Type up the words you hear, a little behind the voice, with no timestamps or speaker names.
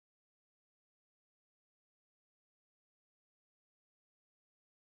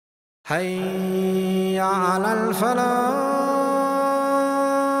حي على الفلاح.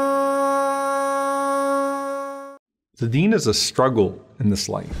 The deen is a struggle in this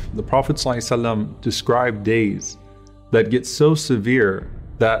life. The Prophet ﷺ described days that get so severe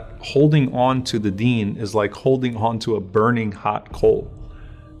that holding on to the deen is like holding on to a burning hot coal.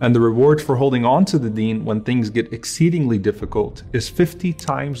 And the reward for holding on to the deen when things get exceedingly difficult is 50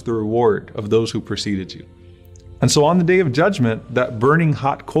 times the reward of those who preceded you. And so on the day of judgment, that burning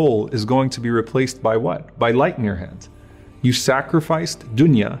hot coal is going to be replaced by what? By light in your hand. You sacrificed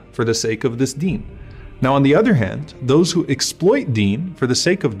dunya for the sake of this deen. Now on the other hand, those who exploit deen for the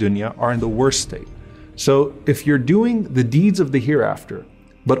sake of dunya are in the worst state. So if you're doing the deeds of the hereafter,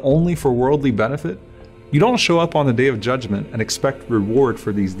 but only for worldly benefit, you don't show up on the day of judgment and expect reward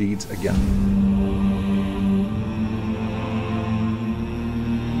for these deeds again.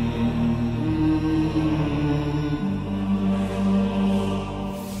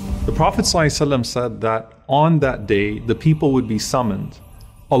 The Prophet ﷺ said that on that day, the people would be summoned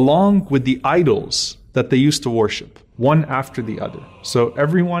along with the idols that they used to worship, one after the other. So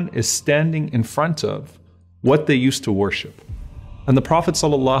everyone is standing in front of what they used to worship. And the Prophet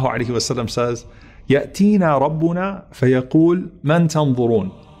ﷺ says, يَأْتِينَا رَبُّنَا فَيَقُولُ مَنْ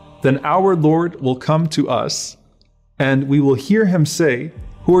تَنْظُرُونَ. Then our Lord will come to us and we will hear him say,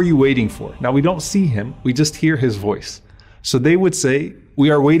 who are you waiting for? Now we don't see him, we just hear his voice. So they would say, we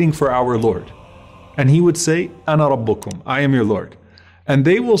are waiting for our Lord. And he would say, أَنَا رَبُّكُمْ, I am your Lord. And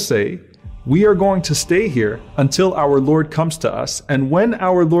they will say, we are going to stay here until our Lord comes to us. And when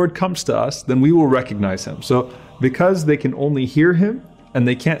our Lord comes to us, then we will recognize him. So because they can only hear him and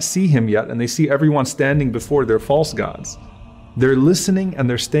they can't see him yet, and they see everyone standing before their false gods, they're listening and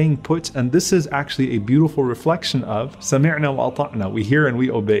they're staying put. And this is actually a beautiful reflection of سَمِعْنَا وَأَطَعْنَا, we hear and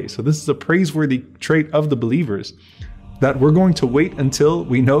we obey. So this is a praiseworthy trait of the believers, that we're going to wait until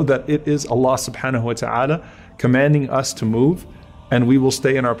we know that it is Allah subhanahu wa ta'ala commanding us to move, and we will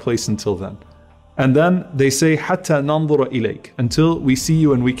stay in our place until then. And then they say, حَتَّى نَنظُرَ إِلَيْكَ, until we see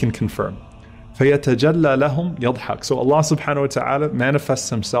you and we can confirm. فَيَتَجَلَّى لَهُمْ يَضْحَكُ. So Allah subhanahu wa ta'ala manifests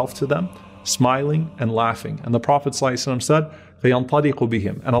himself to them, smiling and laughing. And the Prophet ﷺ said, فَيَنْطَلِقُ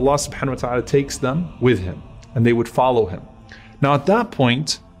بِهِمْ. And Allah subhanahu wa ta'ala takes them with him, and they would follow him. Now at that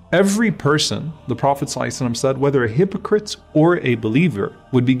point, every person, the Prophet ﷺ said, whether a hypocrite or a believer,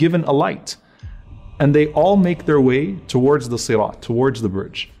 would be given a light. And they all make their way towards the sirat, towards the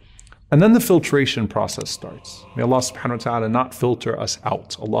bridge. And then the filtration process starts. May Allah subhanahu wa ta'ala not filter us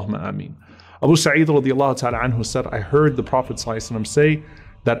out. Allahumma ameen. Abu Sa'id radiallahu ta'ala anhu said, I heard the Prophet ﷺ say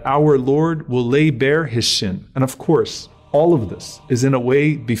that our Lord will lay bare his shin. And of course, all of this is in a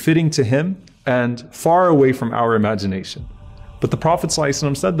way befitting to him and far away from our imagination. But the Prophet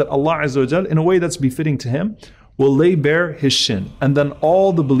ﷺ said that Allah Azza wa Jal, in a way that's befitting to him, will lay bare his shin. And then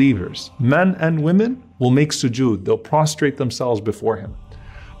all the believers, men and women, will make sujood. They'll prostrate themselves before him.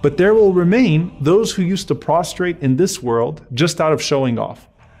 But there will remain those who used to prostrate in this world just out of showing off.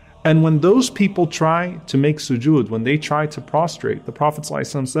 And when those people try to make sujood, when they try to prostrate, the Prophet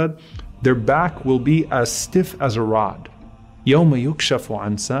ﷺ said, their back will be as stiff as a rod. يَوْمَ يُكْشَفُ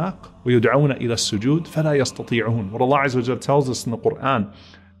عَنْ سَاقٍ وَيُدْعَوْنَ إِلَى السُّجُودِ فَلَا يَسْتَطِيعُونَ. What Allah Azza wa Jal tells us in the Quran,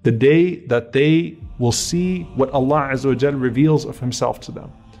 the day that they will see what Allah Azza wa Jal reveals of himself to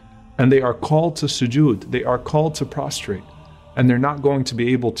them. And they are called to sujood, they are called to prostrate, and they're not going to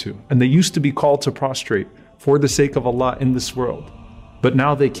be able to. And they used to be called to prostrate for the sake of Allah in this world, but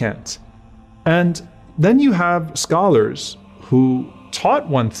now they can't. And then you have scholars who taught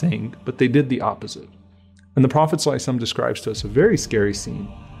one thing, but they did the opposite. And the Prophet ﷺ describes to us a very scary scene,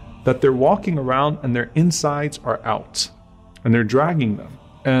 that they're walking around and their insides are out, and they're dragging them.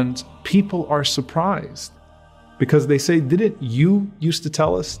 And people are surprised because they say, didn't you used to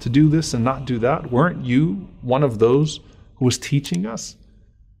tell us to do this and not do that? Weren't you one of those who was teaching us?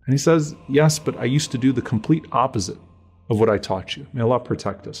 And he says, yes, but I used to do the complete opposite of what I taught you. May Allah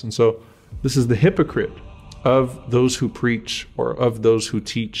protect us. And so this is the hypocrite of those who preach or of those who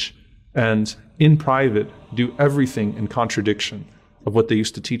teach and in private do everything in contradiction of what they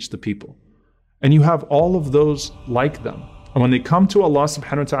used to teach the people. And you have all of those like them. And when they come to Allah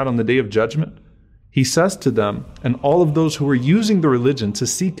subhanahu wa ta'ala on the day of judgment, he says to them and all of those who were using the religion to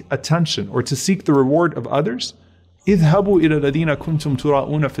seek attention or to seek the reward of others, اذهبوا إلى الذين كنتم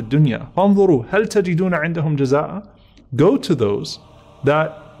تراؤون في الدنيا فانظروا هل تجدون عندهم جزاء. Go to those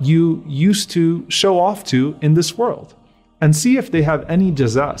that you used to show off to in this world and see if they have any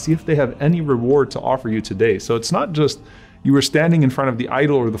jaza, see if they have any reward to offer you today. So it's not just you were standing in front of the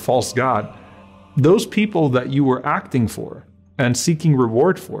idol or the false god. Those people that you were acting for and seeking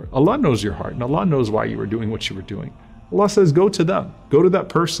reward for, Allah knows your heart and Allah knows why you were doing what you were doing. Allah says, go to them, go to that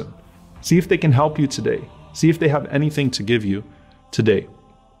person See if they can help you today. See if they have anything to give you today.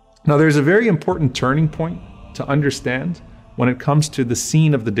 Now, there's a very important turning point to understand when it comes to the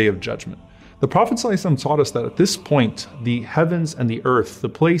scene of the Day of Judgment. The Prophet ﷺ taught us that at this point, the heavens and the earth, the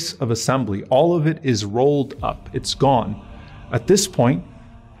place of assembly, all of it is rolled up. It's gone. At this point,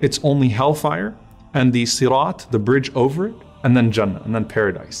 it's only hellfire and the sirat, the bridge over it, and then Jannah, and then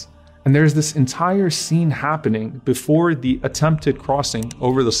paradise. And there's this entire scene happening before the attempted crossing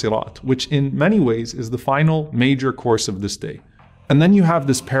over the sirat, which in many ways is the final major course of this day. And then you have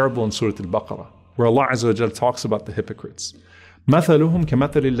this parable in Surah Al-Baqarah, where Allah Azza wa Jalla talks about the hypocrites. مثلهم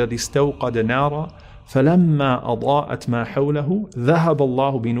كمثل الذي استوقد نارا فلما أضاءت ما حوله ذهب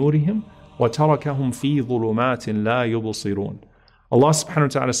الله بنورهم وتركهم في ظلمات لا يبصرون. Allah subhanahu wa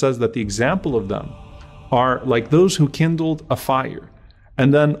ta'ala says that the example of them are like those who kindled a fire.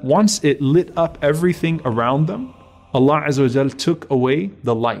 And then once it lit up everything around them, Allah Azza wa Jal took away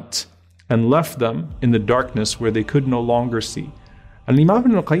the light and left them in the darkness where they could no longer see. And Imam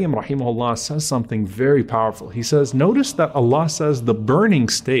Ibn al-Qayyim rahimahullah says something very powerful. He says, notice that Allah says the burning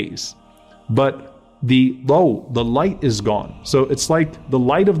stays, but the light is gone. So it's like the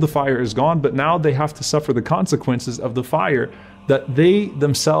light of the fire is gone, but now they have to suffer the consequences of the fire that they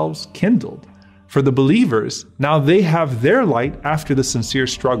themselves kindled. For the believers, now they have their light after the sincere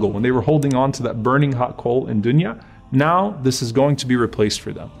struggle. When they were holding on to that burning hot coal in dunya, now this is going to be replaced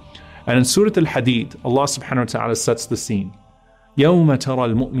for them. And in Surah Al-Hadid, Allah subhanahu wa ta'ala sets the scene. يوم ترى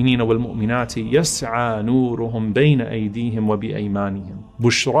المؤمنين والمؤمنات يسعى نورهم بين أيديهم وبأيمانهم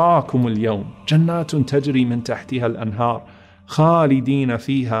بشراكم اليوم جنات تجري من تحتها الأنهار خالدين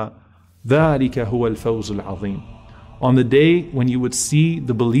فيها ذلك هو الفوز العظيم. On the day when you would see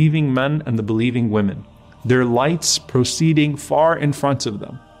the believing men and the believing women, their lights proceeding far in front of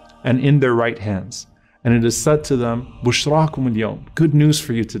them and in their right hands. And it is said to them, Bushrakum al-yawm, good news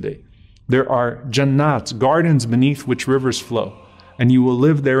for you today. There are jannat, gardens beneath which rivers flow, and you will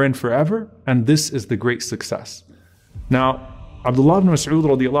live therein forever, and this is the great success. Now, Abdullah ibn Mas'ud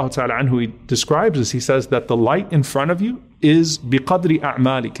radiallahu ta'ala anhu, he describes this, he says that the light in front of you is biqadri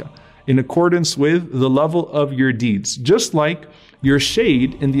a'malika, in accordance with the level of your deeds. Just like your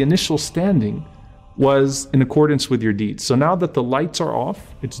shade in the initial standing was in accordance with your deeds. So now that the lights are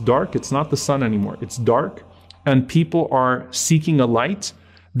off, it's dark, it's not the sun anymore, it's dark, and people are seeking a light,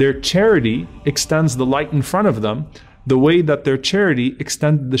 their charity extends the light in front of them the way that their charity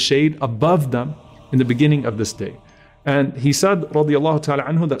extended the shade above them in the beginning of this day. And he said, radiallahu ta'ala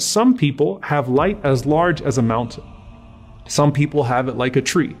anhu, that some people have light as large as a mountain. Some people have it like a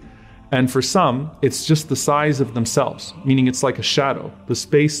tree. And for some, it's just the size of themselves, meaning it's like a shadow, the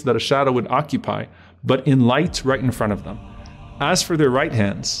space that a shadow would occupy, but in light right in front of them. As for their right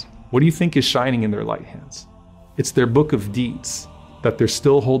hands, what do you think is shining in their right hands? It's their book of deeds that they're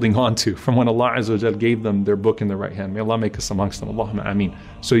still holding on to from when Allah Azza wa Jal gave them their book in their right hand. May Allah make us amongst them. Allahumma ameen.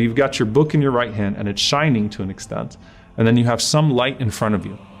 So you've got your book in your right hand and it's shining to an extent. And then you have some light in front of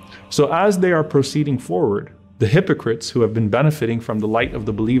you. So as they are proceeding forward, the hypocrites who have been benefiting from the light of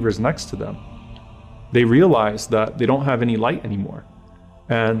the believers next to them, they realize that they don't have any light anymore.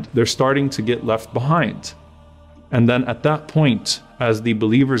 And they're starting to get left behind. And then at that point, as the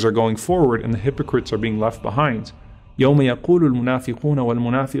believers are going forward and the hypocrites are being left behind, يوم يقول المنافقون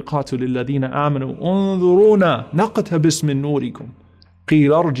والمنافقات للذين آمنوا انظرونا نقتبس من نوركم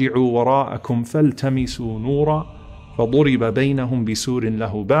قيل ارجعوا وراءكم فالتمسوا نورا فضرب بينهم بسور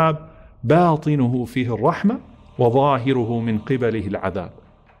له باب باطنه فيه الرحمة وظاهره من قبله العذاب.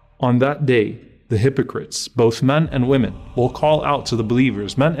 On that day, the hypocrites, both men and women, will call out to the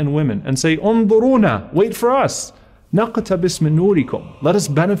believers, men and women, and say, انظرونا, wait for us, نقتبس من نوركم, let us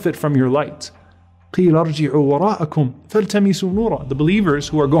benefit from your light. قيل ارجعوا وراءكم فالتمسوا نورا. The believers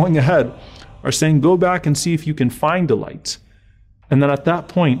who are going ahead are saying, go back and see if you can find a light. And then at that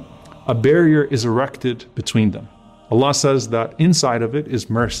point, a barrier is erected between them. Allah says that inside of it is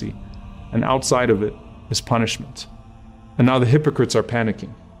mercy, and outside of it is punishment. And now the hypocrites are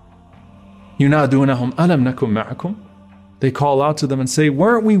panicking. ينادونهم ألم نكن معكم. They call out to them and say,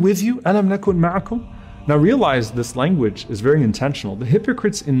 weren't we with you? ألم نكن معكم. Now realize this language is very intentional. The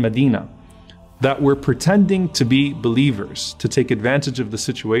hypocrites in Medina that were pretending to be believers to take advantage of the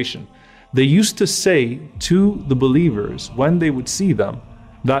situation, they used to say to the believers when they would see them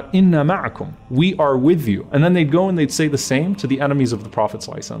that inna ma'akum, we are with you. And then they'd go and they'd say the same to the enemies of the Prophet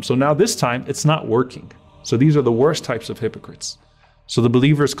ﷺ. So now this time it's not working. So these are the worst types of hypocrites. So the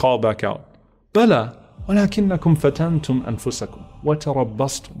believers call back out, بلى ولكنكم فتنتم أنفسكم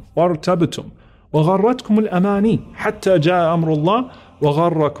وتربصتم وارتبتم وغرتكم الأماني حتى جاء أمر الله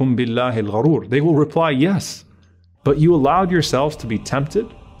وغركم بالله الغرور. They will reply, yes, but you allowed yourselves to be tempted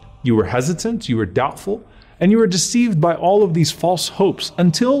You were hesitant, you were doubtful, and you were deceived by all of these false hopes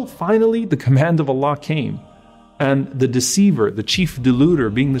until finally the command of Allah came. And the deceiver, the chief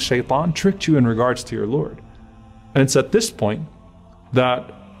deluder, being the shaitan, tricked you in regards to your Lord. And it's at this point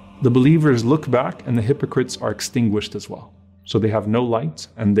that the believers look back and the hypocrites are extinguished as well. So they have no light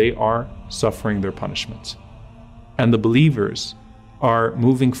and they are suffering their punishments. And the believers are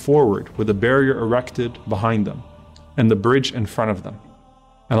moving forward with a barrier erected behind them and the bridge in front of them.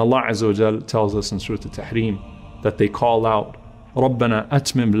 And Allah Azza wa Jal tells us in Surah Al-Tahrim that they call out, رَبَّنَا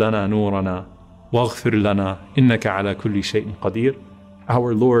أَتْمِمْ لَنَا نُورَنَا وَاغْفِرْ لَنَا إِنَّكَ عَلَى كُلِّ شَيْءٍ قَدِيرٌ.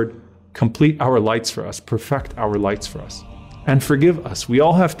 Our Lord, complete our lights for us, perfect our lights for us, and forgive us. We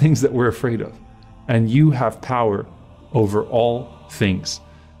all have things that we're afraid of, and you have power over all things.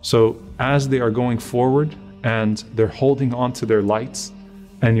 So as they are going forward and they're holding on to their lights,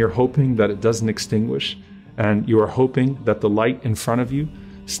 and you're hoping that it doesn't extinguish, and you are hoping that the light in front of you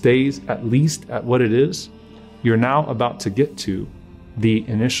stays at least at what it is, you're now about to get to the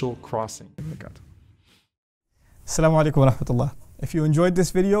initial crossing. Assalamu alaikum wa rahmatullah. If you enjoyed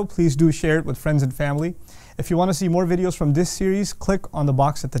this video, please do share it with friends and family. If you want to see more videos from this series, click on the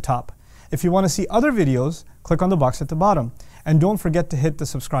box at the top. If you want to see other videos, click on the box at the bottom. And don't forget to hit the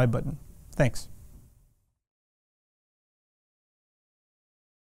subscribe button. Thanks.